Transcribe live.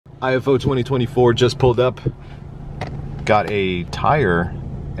IFO 2024 just pulled up. Got a tire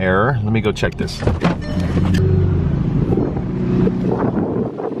error. Let me go check this.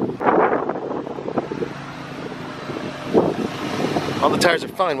 All the tires are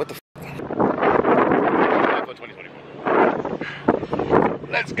fine. What the f? IFO 2024.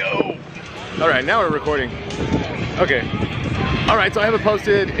 Let's go. All right, now we're recording. Okay. All right, so I haven't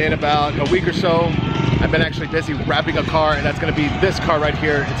posted in about a week or so. I've been actually busy wrapping a car, and that's gonna be this car right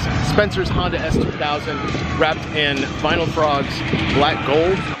here. It's Spencer's Honda S2000, wrapped in Vinyl Frogs black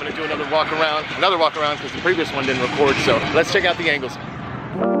gold. I'm gonna do another walk around because the previous one didn't record, so let's check out the angles.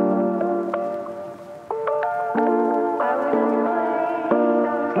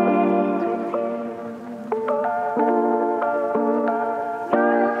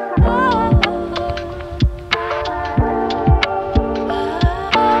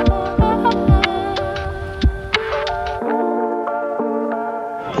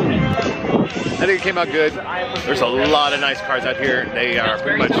 I think it came out good. There's a lot of nice cars out here. They are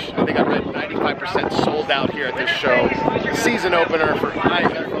pretty much, I think I read 95% sold out here at this show. Season opener for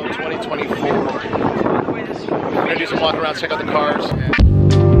IFO 2024. We're gonna do some walk arounds, check out the cars.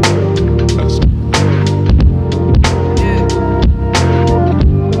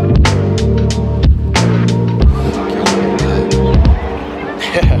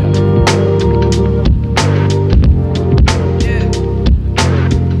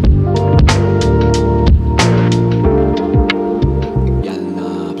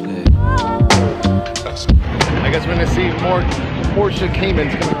 More Porsche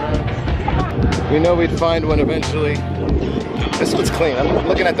Caymans coming around. We know we'd find one eventually. This one's clean. I'm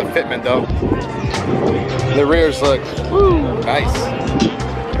looking at the fitment though. The rears look nice.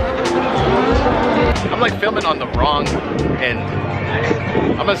 I'm like filming on the wrong end.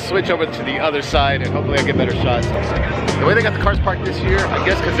 I'm gonna switch over to the other side and hopefully I get better shots. The way they got the cars parked this year, I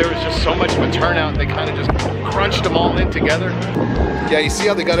guess because there was just so much of a turnout, they kind of just crunched them all in together. Yeah, you see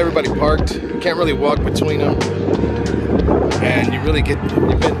how they got everybody parked? You can't really walk between them. And you really get,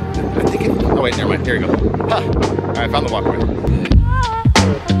 I think it, oh wait, never mind, here you go. Huh. All right, I found the walkway.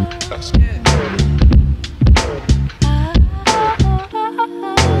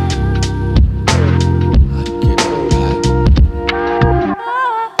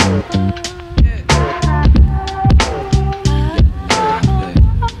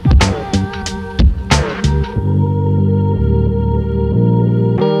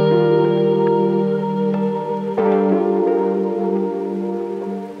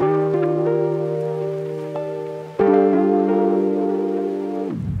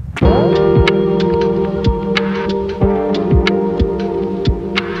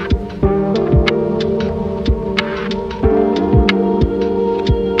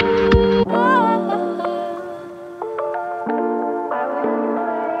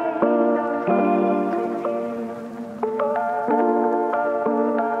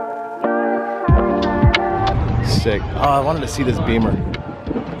 Sick. Oh, I wanted to see this Beamer.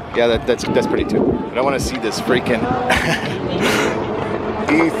 Yeah, that's pretty too. But I want to see this freaking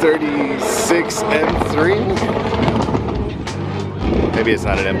E36 M3. Maybe it's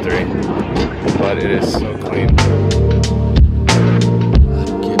not an M3, but it is so clean.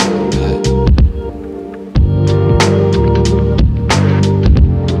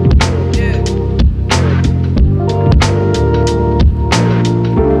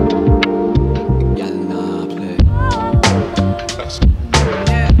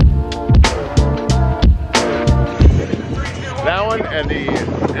 And the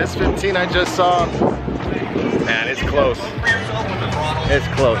S15 I just saw, man, it's close. It's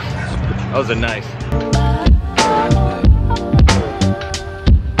close. Those are nice.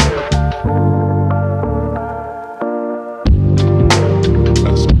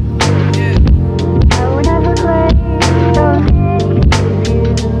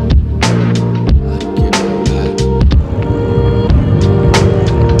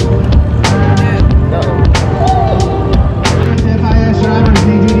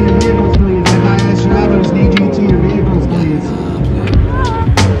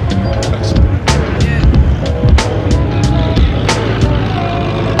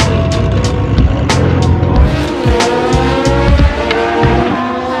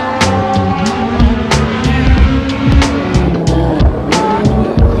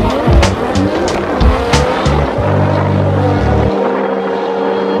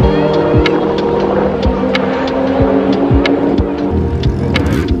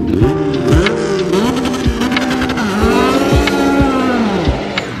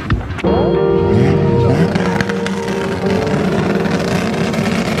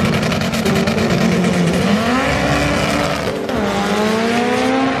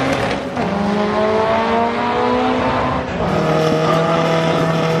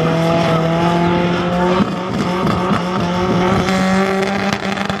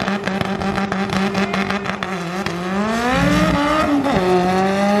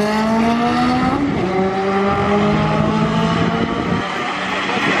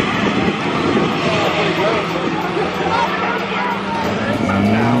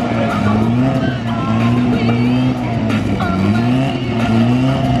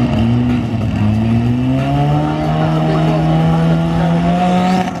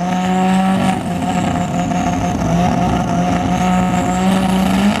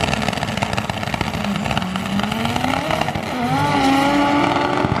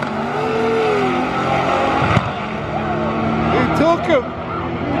 Scoop.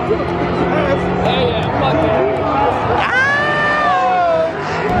 Hey, yeah, fuck yeah.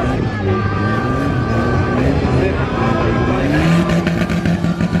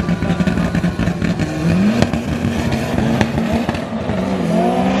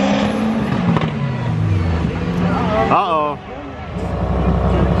 Uh-oh.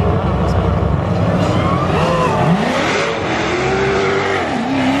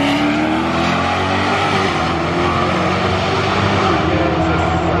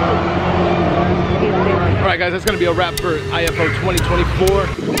 Alright guys, that's going to be a wrap for IFO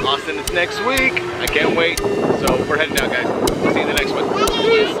 2024. Austin is next week. I can't wait. So we're heading out guys. See you in the next one.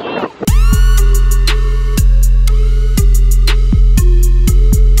 Peace.